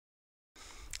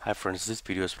Hi friends, this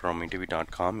video is from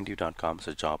interview.com. Interview.com is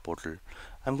a job portal.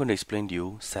 I'm going to explain to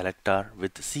you selector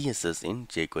with CSS in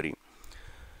jQuery.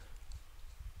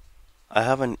 I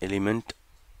have an element,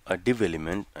 a div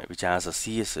element which has a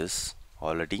CSS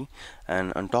already,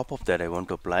 and on top of that I want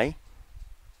to apply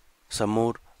some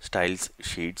more styles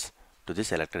sheets to the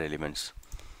selector elements.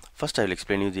 First I will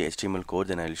explain you the HTML code,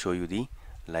 then I will show you the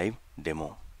live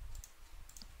demo.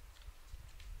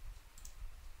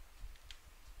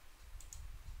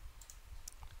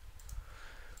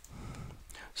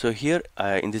 So here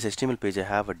in this HTML page I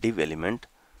have a div element,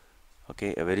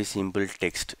 okay, a very simple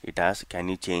text. It has, can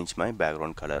you change my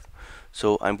background color?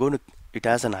 So I'm going to, it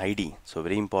has an ID, so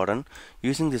very important.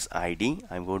 Using this ID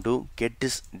I'm going to get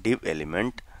this div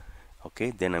element,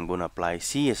 okay, then I'm going to apply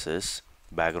CSS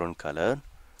background color,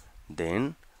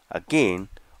 then again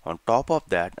on top of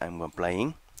that I'm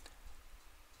applying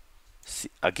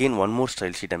again one more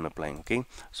style sheet I'm applying. Okay,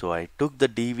 so I took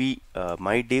the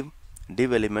my div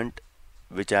element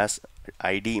which has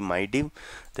ID my div,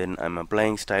 then I'm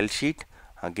applying style sheet,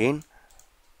 again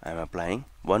I'm applying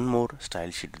one more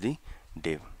style sheet to the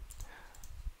div.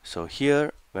 So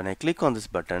here when I click on this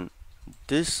button,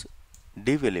 this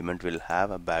div element will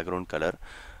have a background color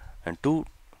and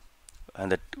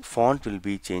the font will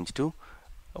be changed to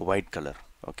a white color.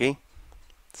 Okay,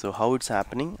 so how it's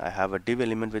happening, I have a div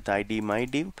element with ID my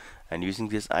div, and using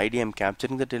this ID I'm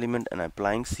capturing that element and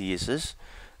applying CSS.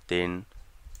 Then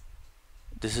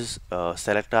this is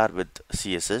selector with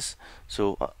CSS.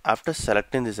 So after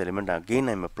selecting this element, again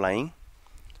I'm applying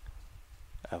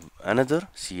another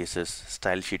CSS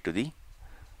style sheet to the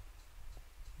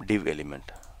div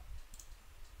element.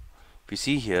 If you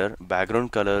see here,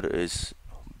 background color is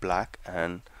black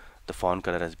and the font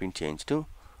color has been changed to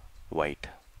white.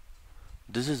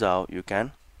 This is how you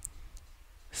can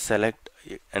select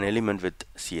an element with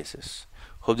CSS.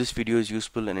 Hope this video is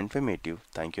useful and informative.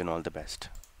 Thank you and all the best.